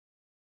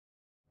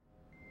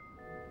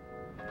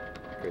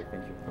Great,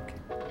 thank you. Okay.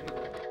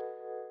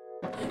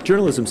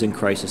 Journalism's in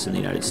crisis in the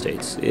United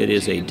States. It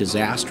is a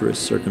disastrous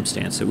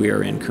circumstance that we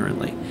are in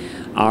currently.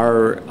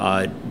 Our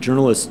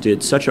journalists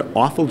did such an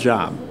awful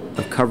job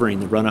of covering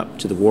the run-up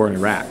to the war in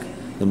Iraq,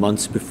 the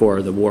months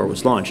before the war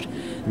was launched,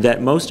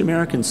 that most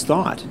Americans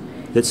thought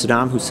that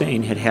Saddam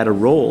Hussein had had a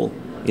role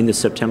in the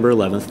September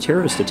 11th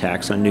terrorist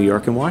attacks on New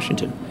York and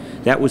Washington.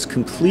 That was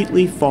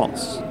completely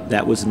false.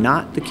 That was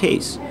not the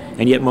case,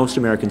 and yet most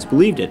Americans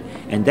believed it,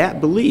 and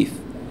that belief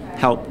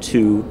helped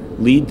to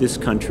lead this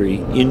country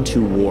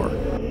into war.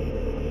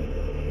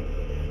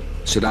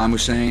 Saddam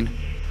Hussein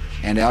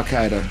and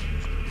al-Qaeda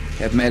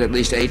have met at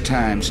least 8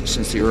 times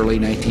since the early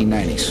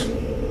 1990s.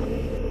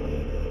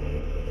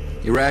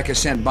 Iraq has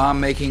sent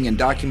bomb-making and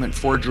document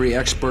forgery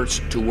experts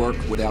to work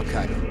with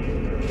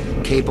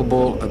al-Qaeda,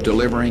 capable of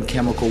delivering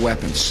chemical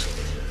weapons.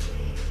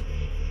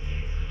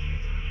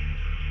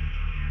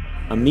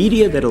 A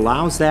media that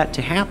allows that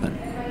to happen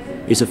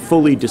is a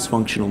fully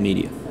dysfunctional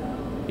media.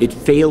 It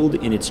failed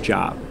in its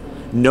job.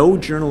 No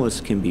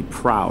journalist can be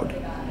proud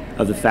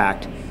of the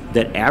fact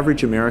that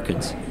average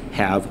Americans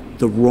have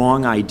the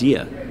wrong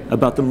idea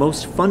about the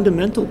most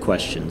fundamental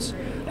questions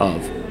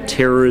of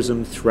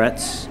terrorism,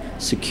 threats,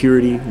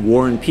 security,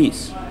 war, and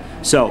peace.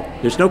 So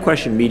there's no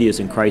question media is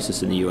in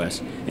crisis in the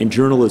U.S., and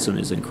journalism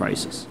is in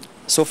crisis.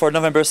 So for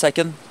November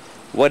 2nd,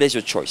 what is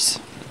your choice?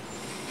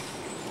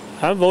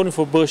 I'm voting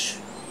for Bush.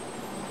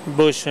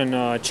 Bush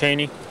and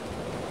Cheney.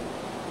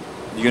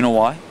 Do you know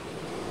why?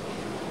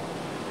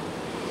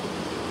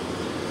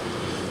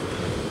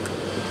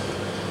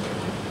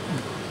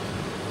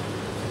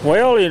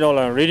 Well, you know,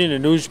 like reading the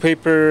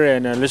newspaper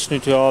and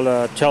listening to all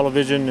the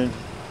television and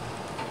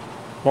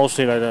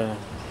mostly like the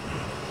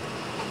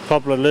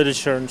popular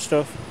literature and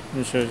stuff.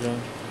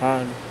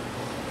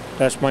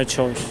 That's my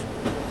choice.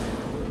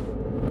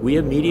 We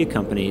have media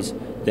companies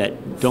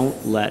that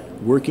don't let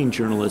working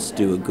journalists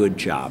do a good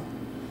job.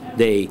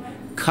 They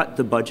cut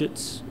the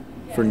budgets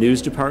for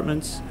news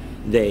departments.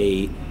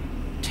 They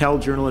tell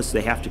journalists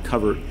they have to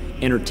cover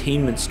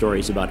entertainment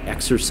stories about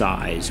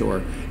exercise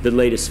or the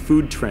latest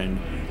food trend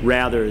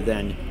rather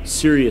than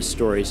serious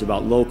stories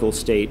about local,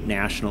 state,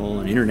 national,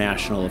 and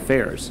international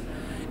affairs.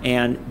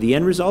 And the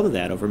end result of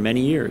that over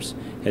many years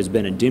has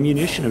been a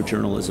diminution of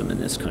journalism in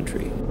this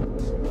country.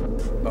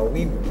 Are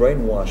we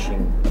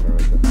brainwashing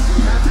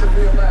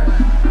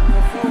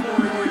America?